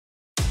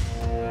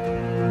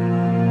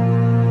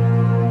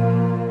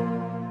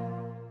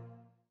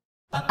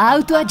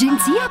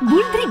Autoagenzia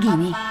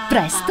Buldrighini.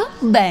 Presto,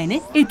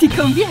 bene e ti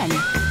conviene.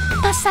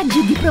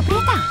 Passaggi di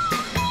proprietà.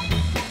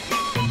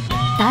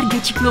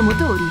 Targhe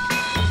ciclomotori.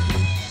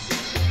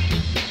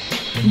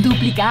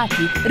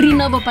 Duplicati,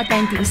 rinnovo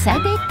patenti in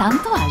sede e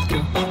tanto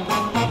altro.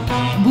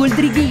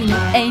 Buldrighini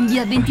è in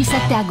via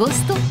 27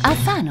 agosto a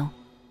Fano.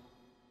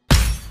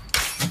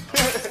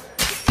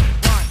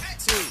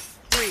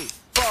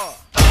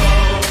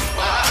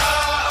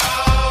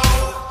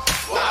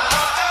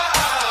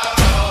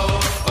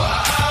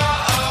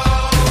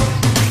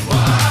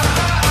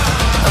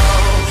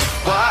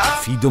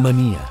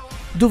 Fidomania,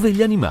 dove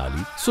gli animali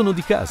sono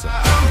di casa.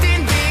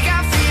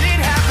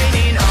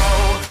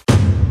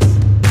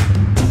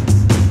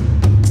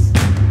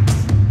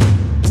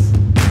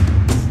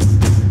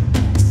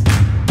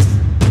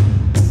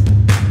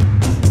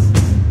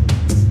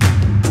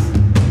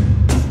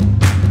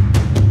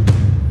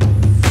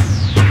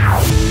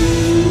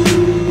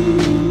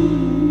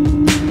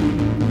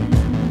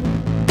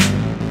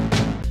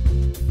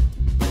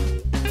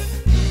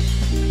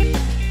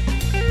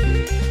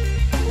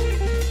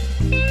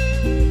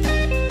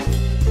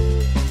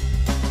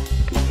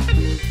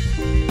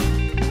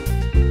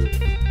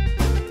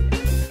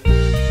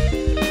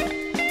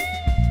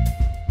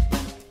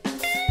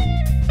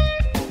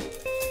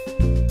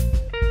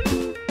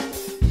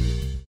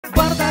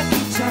 Guarda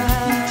chi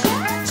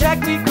c'è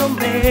qui con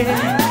me,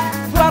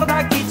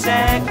 guarda chi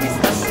c'è qui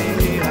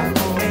stasera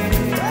con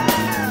me,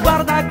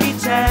 guarda chi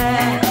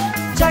c'è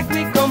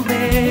qui con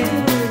me,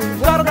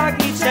 guarda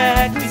chi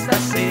c'è qui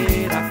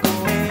stasera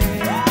con me,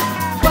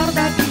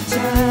 guarda chi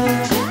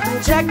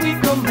c'è qui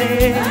con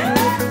me,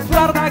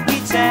 guarda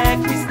chi c'è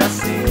qui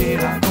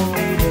stasera con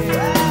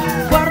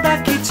me,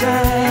 guarda chi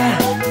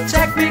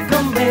c'è qui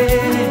con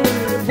me,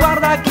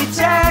 guarda chi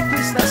c'è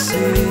qui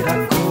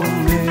stasera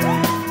con me.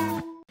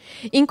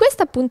 In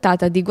questa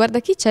puntata di Guarda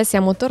Chi C'è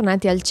siamo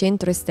tornati al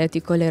centro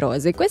estetico Le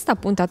Rose. Questa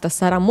puntata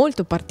sarà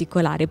molto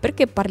particolare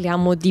perché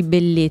parliamo di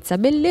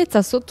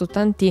bellezza sotto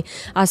tanti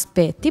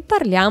aspetti.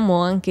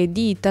 Parliamo anche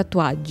di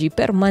tatuaggi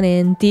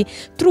permanenti,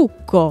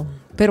 trucco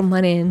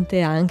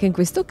permanente anche in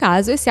questo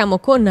caso, e siamo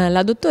con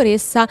la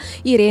dottoressa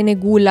Irene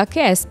Gulla,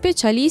 che è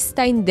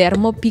specialista in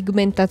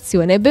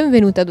dermopigmentazione.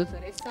 Benvenuta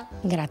dottoressa.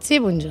 Grazie,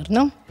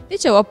 buongiorno.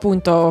 Dicevo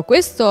appunto,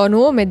 questo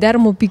nome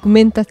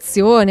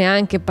dermopigmentazione,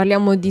 anche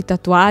parliamo di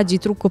tatuaggi,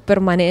 trucco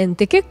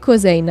permanente, che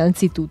cos'è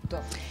innanzitutto?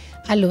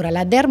 Allora,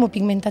 la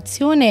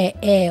dermopigmentazione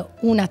è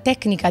una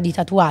tecnica di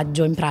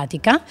tatuaggio in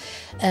pratica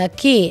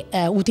che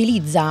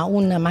utilizza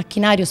un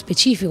macchinario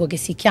specifico che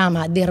si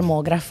chiama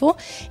dermografo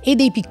e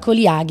dei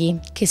piccoli aghi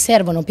che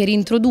servono per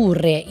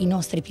introdurre i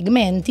nostri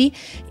pigmenti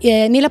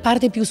nella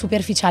parte più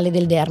superficiale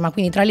del derma,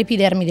 quindi tra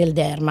l'epidermi del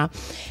derma.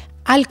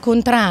 Al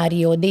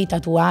contrario dei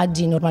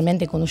tatuaggi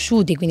normalmente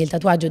conosciuti, quindi il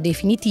tatuaggio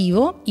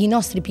definitivo, i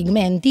nostri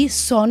pigmenti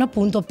sono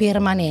appunto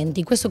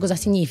permanenti. Questo cosa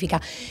significa?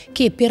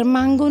 Che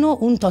permangono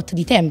un tot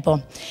di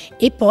tempo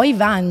e poi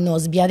vanno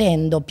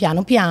sbiadendo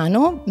piano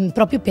piano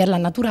proprio per la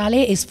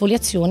naturale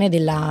esfoliazione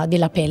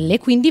della pelle,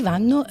 quindi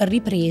vanno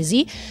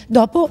ripresi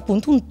dopo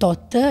appunto un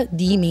tot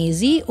di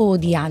mesi o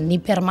di anni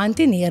per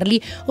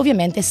mantenerli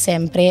ovviamente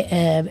sempre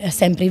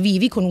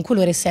vivi, con un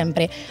colore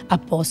sempre a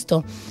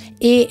posto.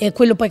 E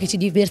quello poi che ci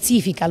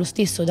diversifica lo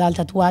stesso dal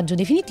tatuaggio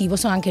definitivo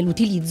sono anche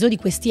l'utilizzo di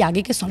questi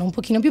aghi che sono un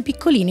pochino più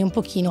piccolini, un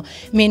pochino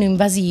meno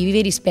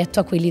invasivi rispetto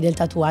a quelli del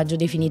tatuaggio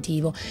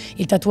definitivo.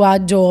 Il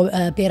tatuaggio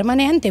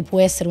permanente può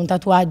essere un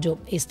tatuaggio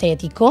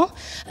estetico,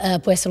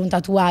 può essere un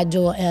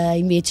tatuaggio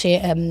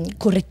invece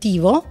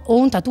correttivo o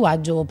un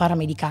tatuaggio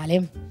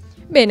paramedicale.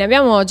 Bene,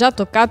 abbiamo già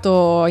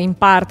toccato in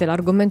parte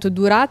l'argomento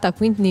durata,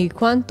 quindi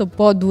quanto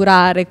può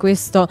durare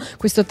questo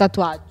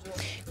tatuaggio?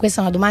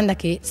 Questa è una domanda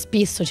che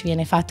spesso ci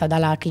viene fatta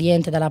dalla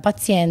cliente, dalla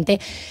paziente.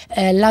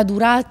 La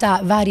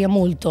durata varia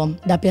molto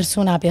da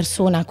persona a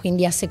persona,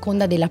 quindi a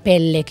seconda della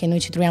pelle che noi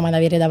ci troviamo ad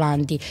avere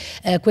davanti.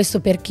 Questo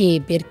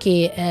perché?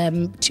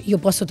 Perché io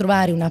posso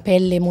trovare una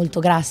pelle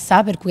molto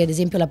grassa, per cui ad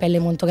esempio la pelle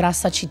molto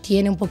grassa ci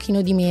tiene un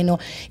pochino di meno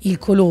il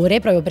colore,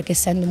 proprio perché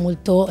essendo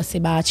molto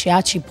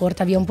sebacea ci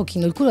porta via un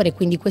pochino il colore,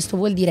 quindi questo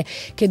vuol dire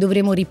che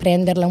dovremo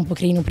riprenderla un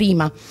pochino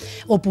prima.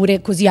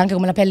 Oppure così anche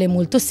come la pelle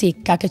molto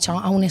secca che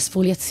ha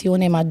un'esfoliazione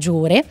maggiore.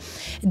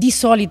 Di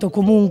solito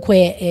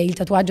comunque il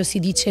tatuaggio si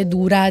dice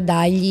dura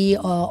dagli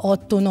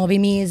 8-9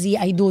 mesi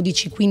ai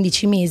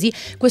 12-15 mesi.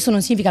 Questo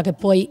non significa che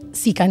poi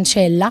si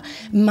cancella,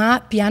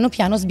 ma piano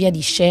piano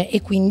sbiadisce,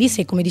 e quindi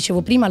se, come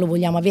dicevo prima, lo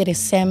vogliamo avere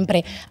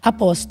sempre a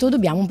posto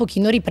dobbiamo un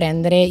pochino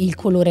riprendere il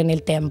colore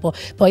nel tempo.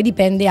 Poi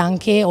dipende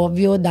anche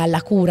ovvio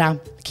dalla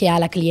cura che ha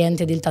la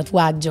cliente del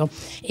tatuaggio,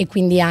 e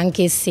quindi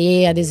anche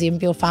se ad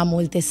esempio fa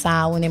molte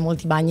saune,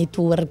 molti bagni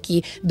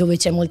turchi dove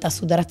c'è molta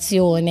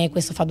sudorazione,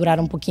 questo fa durare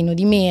un pochino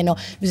di meno.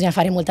 Bisogna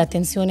fare molta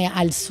attenzione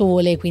al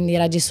sole, quindi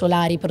raggi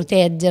solari,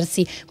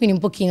 proteggersi, quindi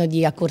un pochino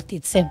di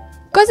accortezze.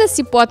 Cosa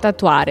si può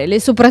tatuare? Le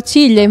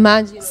sopracciglia,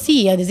 immagino?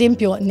 Sì, ad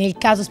esempio nel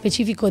caso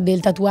specifico del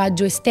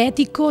tatuaggio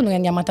estetico noi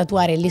andiamo a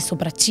tatuare le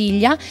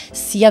sopracciglia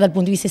sia dal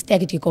punto di vista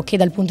estetico che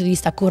dal punto di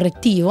vista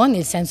correttivo,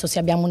 nel senso se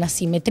abbiamo una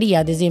simmetria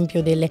ad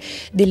esempio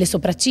delle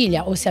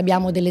sopracciglia o se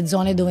abbiamo delle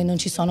zone dove non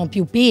ci sono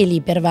più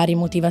peli per varie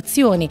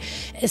motivazioni,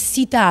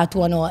 si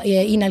tatuano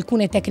in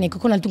alcune tecniche,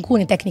 con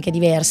alcune tecniche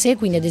diverse,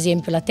 quindi ad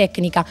esempio la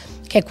tecnica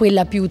che è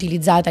quella più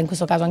utilizzata in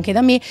questo caso anche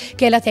da me,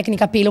 che è la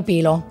tecnica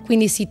pelo-pelo,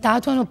 quindi si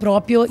tatuano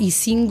proprio i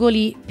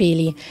singoli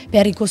peli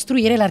per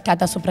ricostruire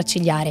l'arcata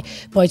sopraccigliare.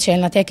 Poi c'è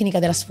una tecnica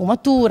della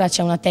sfumatura,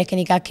 c'è una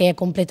tecnica che è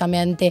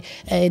completamente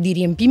di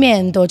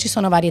riempimento, ci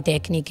sono varie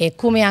tecniche,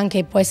 come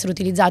anche può essere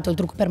utilizzato il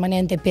trucco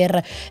permanente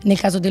nel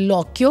caso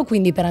dell'occhio,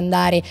 quindi per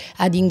andare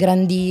ad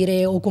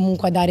ingrandire o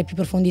comunque a dare più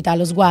profondità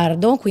allo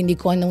sguardo, quindi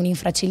con un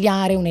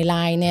infracigliare, un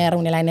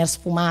eyeliner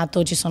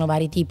sfumato, ci sono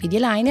vari tipi di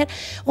eyeliner,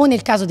 o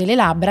nel caso delle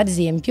labbra ad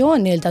esempio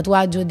nel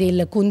tatuaggio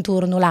del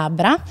contorno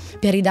labbra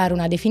per ridare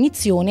una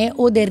definizione,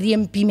 o del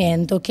riempimento,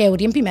 che è un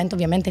riempimento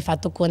ovviamente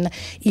fatto con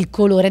il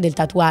colore del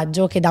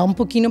tatuaggio che dà un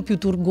pochino più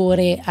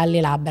turgore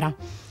alle labbra.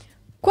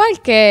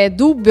 Qualche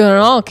dubbio,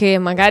 no? Che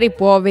magari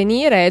può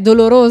venire? È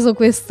doloroso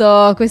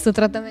questo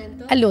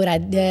trattamento? Allora,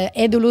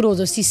 è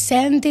doloroso, si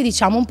sente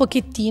diciamo un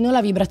pochettino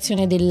la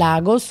vibrazione del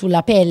lago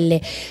sulla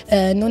pelle,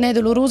 non è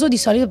doloroso di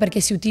solito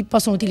perché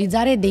possono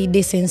utilizzare dei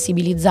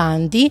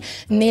desensibilizzanti,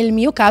 nel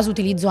mio caso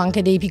utilizzo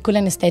anche dei piccoli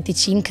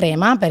anestetici in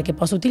crema perché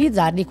posso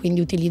utilizzarli,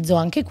 quindi utilizzo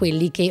anche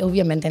quelli che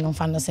ovviamente non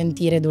fanno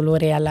sentire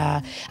dolore alla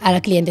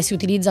cliente. Si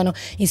utilizzano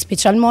in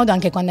special modo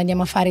anche quando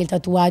andiamo a fare il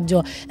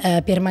tatuaggio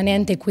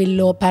permanente,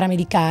 quello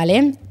paramedicale,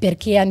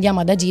 perché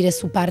andiamo ad agire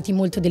su parti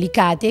molto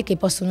delicate che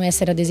possono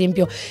essere ad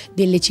esempio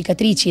delle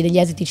cicatrici, degli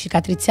esiti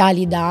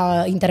cicatriziali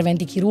da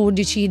interventi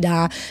chirurgici,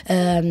 da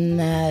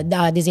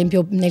ad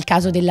esempio nel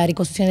caso della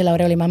ricostruzione delle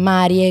aureole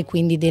mammarie,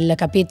 quindi del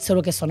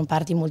capezzolo, che sono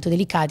parti molto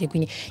delicate,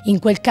 quindi in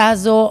quel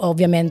caso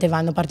ovviamente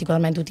vanno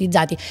particolarmente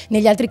utilizzati.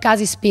 Negli altri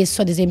casi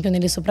spesso ad esempio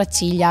nelle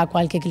sopracciglia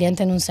qualche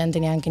cliente non sente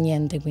neanche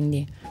niente,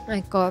 quindi...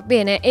 Ecco,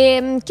 bene,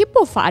 e chi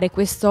può fare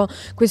questo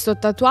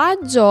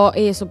tatuaggio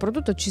e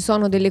soprattutto ci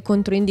sono delle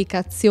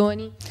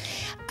controindicazioni?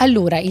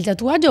 Allora, il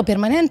tatuaggio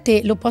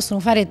permanente lo possono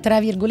fare tra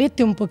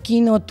virgolette un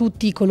pochino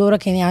tutti coloro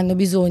che ne hanno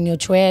bisogno,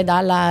 cioè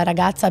dalla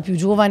ragazza più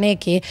giovane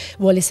che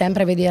vuole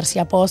sempre vedersi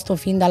a posto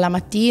fin dalla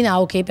mattina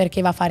o che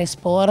perché va a fare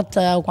sport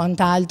o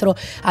quant'altro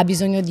ha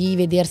bisogno di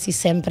vedersi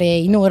sempre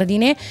in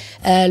ordine,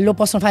 lo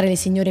possono fare le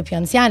signore più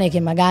anziane che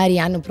magari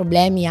hanno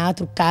problemi a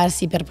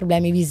truccarsi per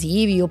problemi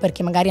visivi o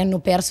perché magari hanno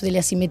perso delle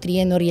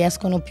asimmetrie e non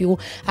riescono più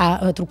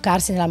a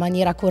truccarsi nella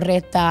maniera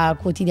corretta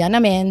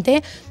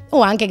quotidianamente, o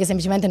anche che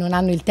semplicemente non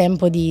hanno il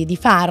tempo di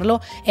farlo.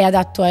 È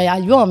adatto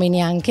agli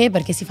uomini anche,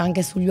 perché si fa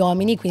anche sugli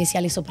uomini, quindi sia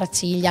le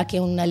sopracciglia che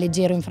un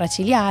leggero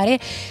infracigliare.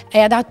 È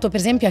adatto per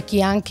esempio a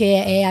chi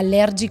anche è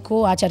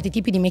allergico a certi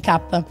tipi di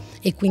make-up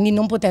e quindi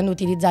non potendo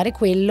utilizzare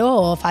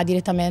quello fa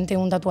direttamente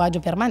un tatuaggio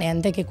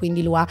permanente che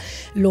quindi lo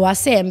ha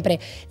sempre.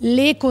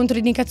 Le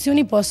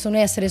controindicazioni possono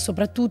essere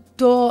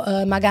soprattutto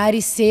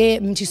magari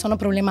se ci sono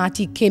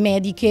problematiche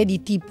mediche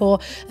di tipo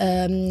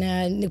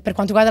per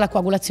quanto riguarda la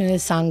coagulazione del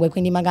sangue,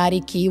 quindi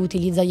magari chi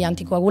utilizza gli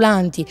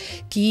anticoagulanti,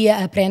 chi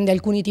prende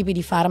alcuni tipi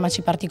di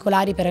farmaci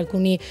particolari per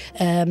alcune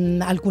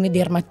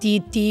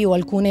dermatiti o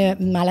alcune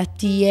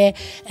malattie,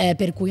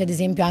 per cui ad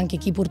esempio anche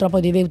chi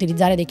purtroppo deve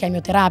utilizzare dei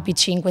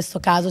chemioterapici, in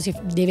questo caso si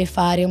deve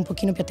fare un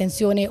pochino più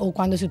attenzione, o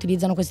quando si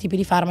utilizzano questi tipi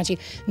di farmaci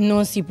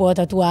non si può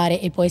tatuare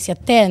e poi si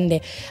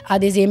attende.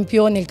 Ad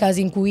esempio nel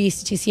caso in cui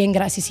si sia in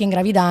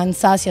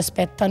gravidanza si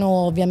aspettano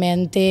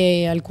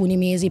ovviamente alcuni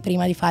mesi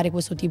prima di fare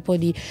questo tipo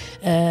di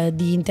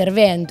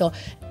intervento.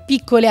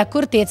 Piccole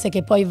accortezze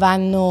che poi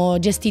vanno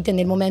gestite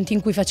nel momento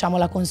in cui facciamo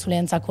la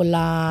consulenza con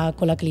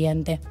la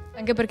cliente.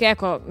 Anche perché,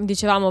 ecco,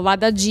 dicevamo va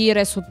ad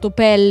agire sotto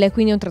pelle,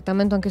 quindi è un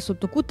trattamento anche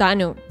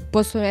sottocutaneo,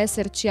 possono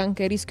esserci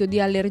anche rischio di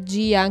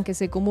allergia, anche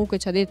se comunque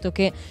ci ha detto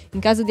che in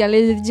caso di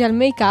allergia al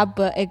make-up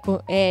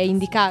è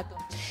indicato.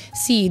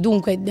 Sì,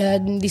 dunque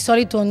di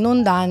solito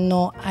non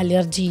danno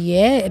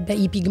allergie,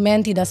 i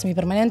pigmenti da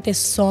semipermanente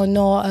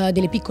sono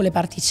delle piccole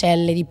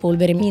particelle di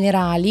polvere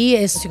minerali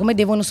e siccome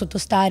devono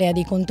sottostare a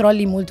dei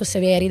controlli molto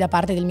severi da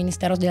parte del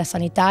Ministero della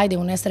Sanità e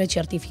devono essere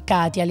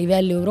certificati a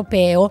livello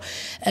europeo,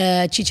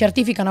 ci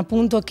certificano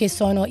appunto che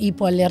sono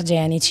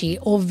ipoallergenici.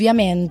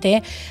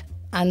 Ovviamente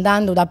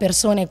andando da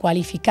persone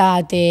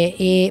qualificate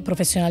e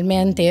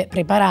professionalmente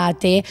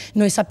preparate,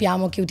 noi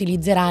sappiamo che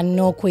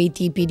utilizzeranno quei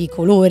tipi di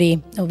colori,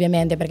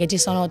 ovviamente perché ci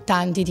sono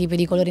tanti tipi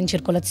di colori in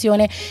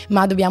circolazione,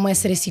 ma dobbiamo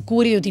essere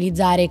sicuri di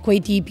utilizzare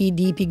quei tipi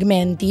di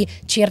pigmenti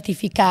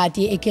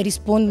certificati e che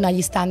rispondono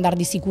agli standard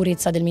di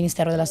sicurezza del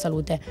Ministero della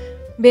Salute.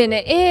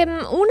 Bene, e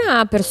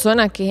una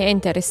persona che è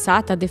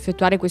interessata ad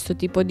effettuare questo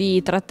tipo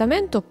di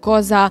trattamento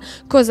cosa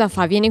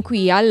fa? Viene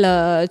qui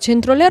al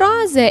Centro Le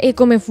Rose e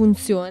come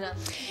funziona?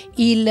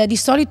 Di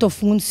solito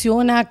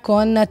funziona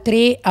con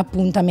 3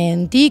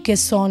 appuntamenti, che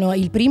sono: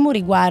 il primo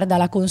riguarda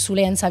la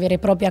consulenza vera e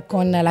propria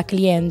con la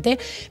cliente,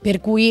 per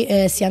cui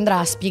si andrà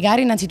a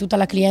spiegare innanzitutto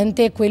alla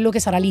cliente quello che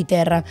sarà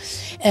l'iter,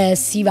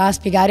 si va a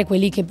spiegare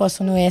quelli che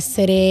possono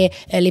essere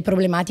le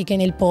problematiche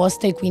nel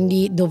post, e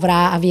quindi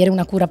dovrà avere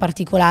una cura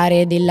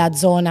particolare della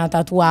zona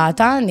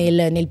tatuata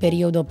nel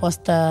periodo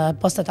post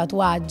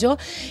tatuaggio,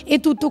 e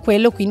tutto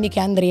quello quindi che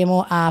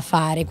andremo a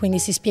fare. Quindi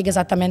si spiega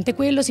esattamente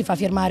quello, si fa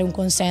firmare un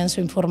consenso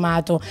informato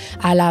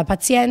alla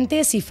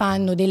paziente, si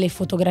fanno delle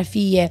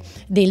fotografie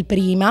del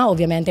prima,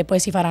 ovviamente poi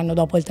si faranno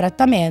dopo il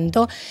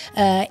trattamento,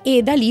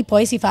 e da lì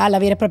poi si fa la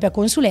vera e propria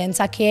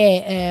consulenza,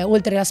 che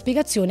oltre alla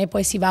spiegazione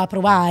poi si va a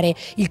provare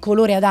il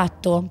colore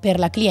adatto per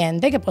la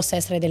cliente, che possa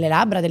essere delle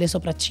labbra, delle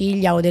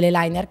sopracciglia o delle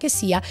liner che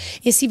sia,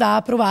 e si va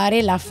a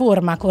provare la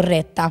forma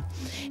corretta,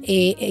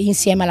 e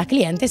insieme alla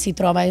cliente si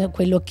trova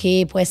quello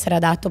che può essere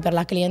adatto per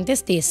la cliente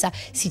stessa.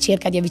 Si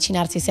cerca di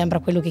avvicinarsi sempre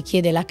a quello che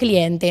chiede la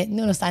cliente,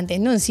 nonostante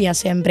non sia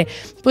sempre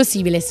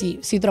possibile,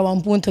 si trova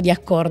un punto di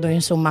accordo,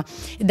 insomma.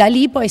 Da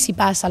lì poi si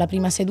passa alla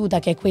prima seduta,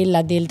 che è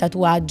quella del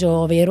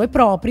tatuaggio vero e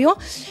proprio,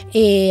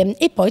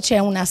 e poi c'è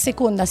una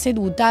seconda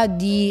seduta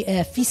di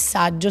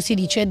fissaggio, si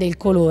dice, del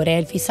colore.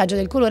 Il fissaggio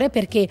del colore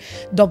perché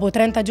dopo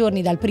 30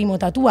 giorni dal primo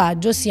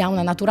tatuaggio si ha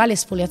una naturale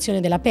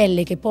esfoliazione della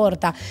pelle che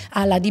porta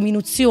alla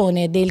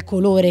diminuzione del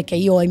colore che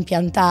io ho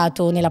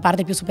impiantato nella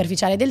parte più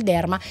superficiale del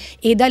derma,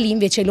 e da lì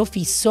invece lo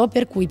fisso,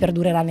 per cui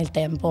perdurerà nel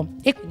tempo.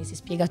 E quindi si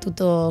spiega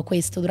tutto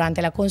questo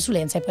durante la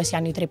consulenza, e poi si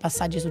hanno i 3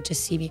 passaggi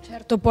successivi.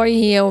 Certo,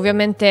 poi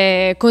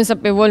ovviamente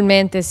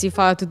consapevolmente si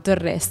fa tutto il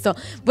resto.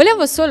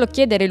 Volevo solo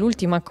chiedere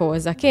l'ultima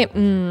cosa, che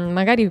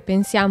magari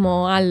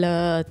pensiamo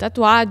al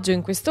tatuaggio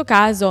in questo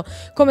caso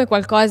come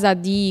qualcosa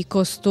di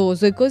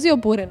costoso e così,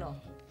 oppure no?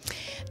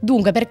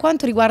 Dunque, per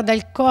quanto riguarda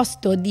il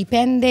costo,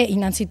 dipende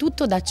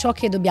innanzitutto da ciò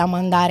che dobbiamo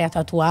andare a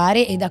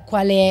tatuare e da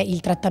qual è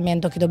il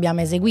trattamento che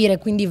dobbiamo eseguire,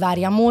 quindi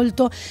varia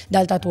molto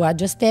dal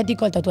tatuaggio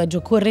estetico al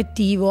tatuaggio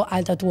correttivo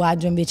al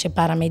tatuaggio invece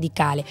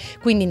paramedicale.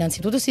 Quindi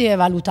innanzitutto si deve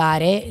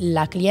valutare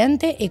la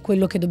cliente e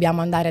quello che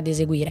dobbiamo andare ad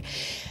eseguire.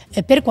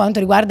 Per quanto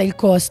riguarda il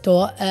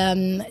costo,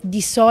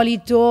 di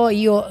solito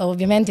io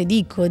ovviamente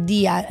dico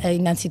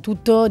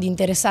innanzitutto di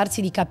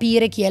interessarsi, di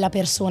capire chi è la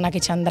persona che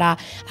ci andrà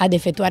ad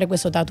effettuare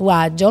questo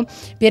tatuaggio,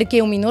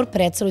 perché un minor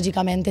prezzo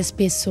logicamente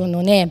spesso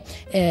non è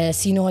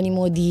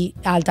sinonimo di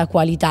alta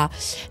qualità,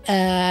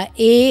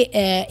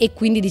 e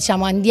quindi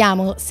diciamo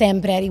andiamo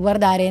sempre a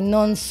riguardare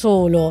non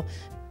solo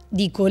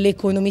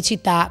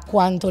l'economicità,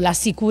 quanto la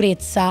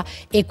sicurezza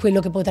e quello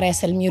che potrà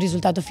essere il mio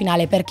risultato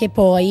finale, perché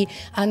poi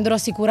andrò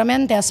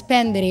sicuramente a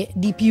spendere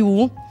di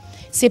più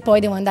se poi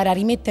devo andare a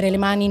rimettere le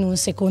mani in un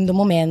secondo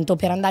momento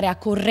per andare a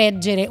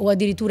correggere o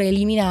addirittura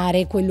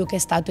eliminare quello che è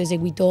stato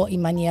eseguito in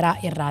maniera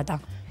errata.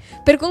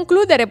 Per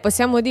concludere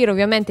possiamo dire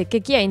ovviamente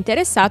che chi è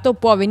interessato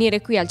può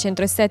venire qui al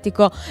centro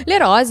estetico Le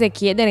Rose e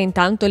chiedere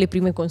intanto le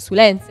prime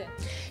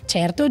consulenze.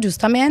 Certo,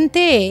 giustamente,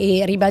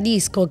 e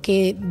ribadisco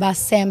che va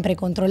sempre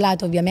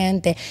controllato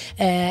ovviamente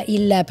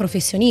il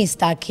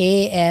professionista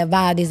che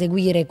va ad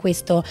eseguire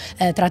questo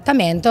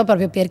trattamento,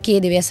 proprio perché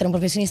deve essere un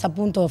professionista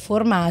appunto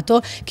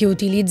formato, che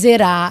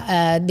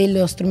utilizzerà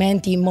degli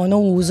strumenti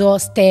monouso,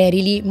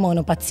 sterili,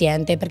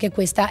 monopaziente, perché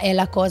questa è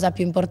la cosa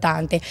più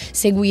importante,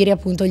 seguire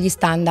appunto gli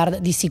standard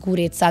di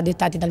sicurezza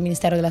dettati dal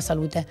Ministero della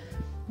Salute.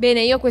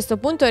 Bene, io a questo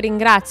punto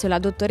ringrazio la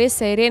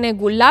dottoressa Irene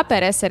Gullà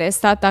per essere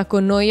stata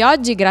con noi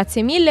oggi,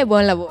 grazie mille e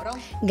buon lavoro.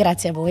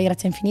 Grazie a voi,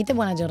 grazie infinite e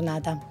buona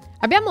giornata.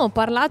 Abbiamo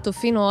parlato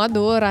fino ad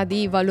ora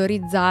di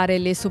valorizzare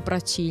le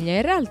sopracciglia,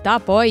 in realtà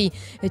poi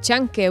c'è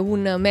anche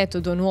un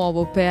metodo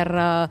nuovo per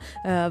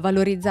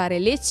valorizzare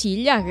le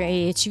ciglia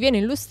che ci viene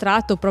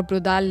illustrato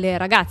proprio dalle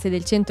ragazze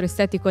del centro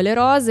estetico Le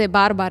Rose,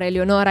 Barbara,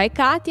 Eleonora e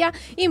Katia.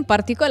 In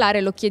particolare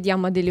lo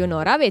chiediamo ad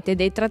Eleonora: avete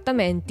dei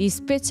trattamenti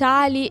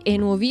speciali e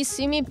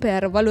nuovissimi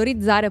per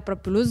valorizzare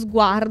proprio lo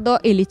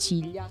sguardo e le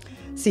ciglia?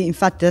 Sì,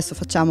 infatti adesso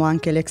facciamo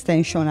anche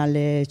l'extension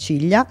alle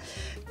ciglia,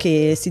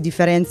 che si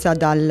differenzia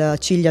dal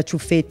ciglia a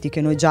ciuffetti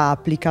che noi già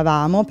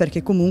applicavamo,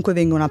 perché comunque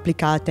vengono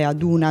applicate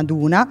ad una,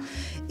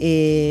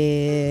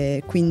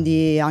 e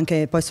quindi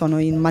anche poi sono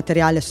in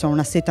materiale, sono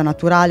una seta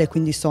naturale,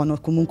 quindi sono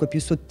comunque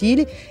più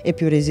sottili e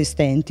più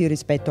resistenti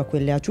rispetto a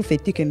quelle a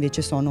ciuffetti che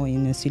invece sono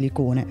in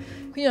silicone.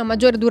 Quindi una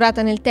maggiore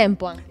durata nel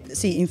tempo anche?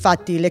 Sì,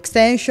 infatti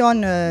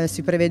l'extension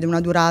si prevede una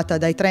durata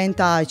dai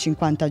 30 ai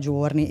 50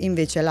 giorni,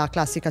 invece la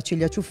classica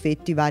ciglia a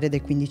ciuffetti varia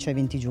dai 15 ai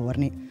 20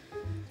 giorni.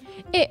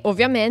 E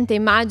ovviamente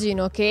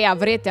immagino che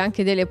avrete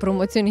anche delle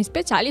promozioni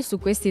speciali su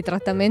questi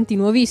trattamenti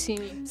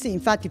nuovissimi. Sì,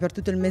 infatti per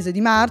tutto il mese di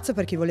marzo,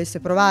 per chi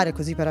volesse provare,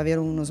 così per avere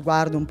uno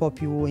sguardo un po'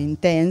 più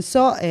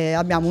intenso,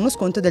 abbiamo uno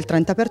sconto del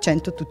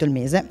 30% tutto il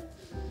mese.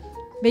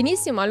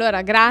 Benissimo,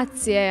 allora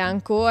grazie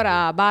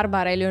ancora a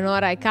Barbara,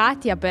 Eleonora e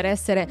Katia per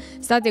essere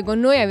state con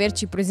noi e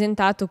averci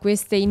presentato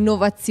queste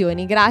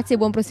innovazioni. Grazie,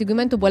 buon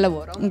proseguimento, buon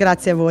lavoro.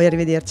 Grazie a voi,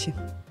 arrivederci.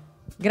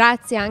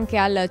 Grazie anche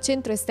al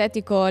Centro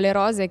Estetico Le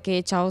Rose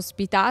che ci ha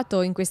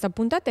ospitato in questa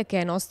puntata e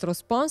che è nostro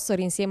sponsor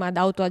insieme ad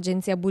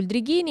Autoagenzia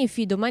Buldrighini,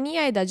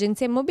 Fidomania ed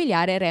Agenzia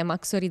Immobiliare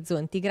Remax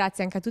Orizzonti.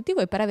 Grazie anche a tutti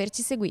voi per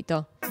averci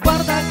seguito.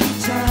 Guarda chi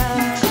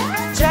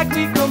c'è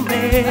qui con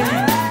me,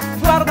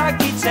 guarda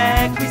chi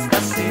c'è qui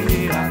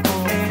stasera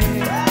con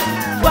me,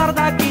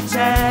 guarda chi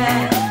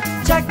c'è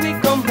qui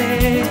con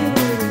me,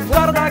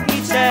 guarda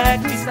chi c'è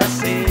qui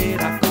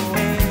stasera con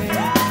me,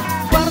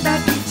 guarda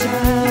chi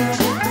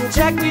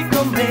c'è qui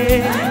con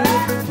me,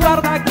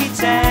 guarda chi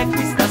c'è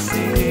qui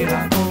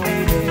stasera con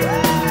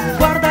me,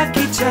 guarda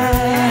chi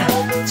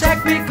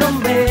c'è qui con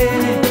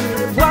me,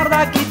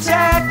 guarda chi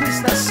c'è qui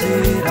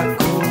stasera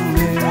con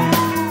me.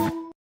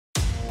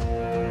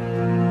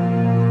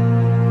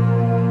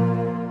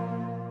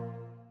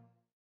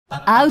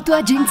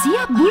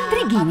 Autoagenzia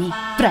Buldrighini.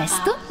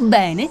 Presto,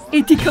 bene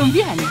e ti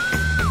conviene.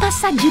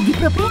 Passaggi di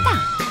proprietà.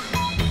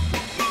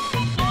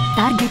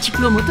 Targhe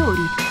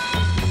ciclomotori.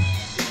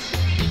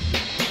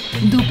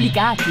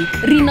 Duplicati,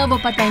 rinnovo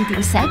patenti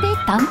in sede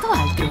e tanto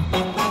altro.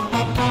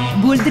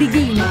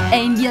 Buldrighini è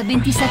in via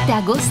 27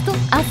 agosto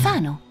a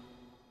Fano.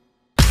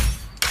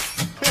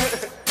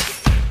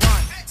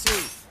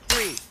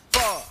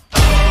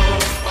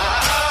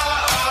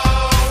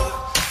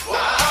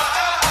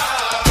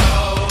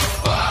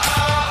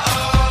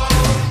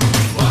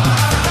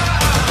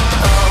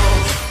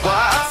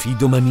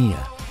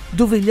 Fidomania,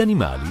 dove gli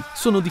animali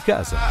sono di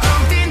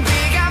casa.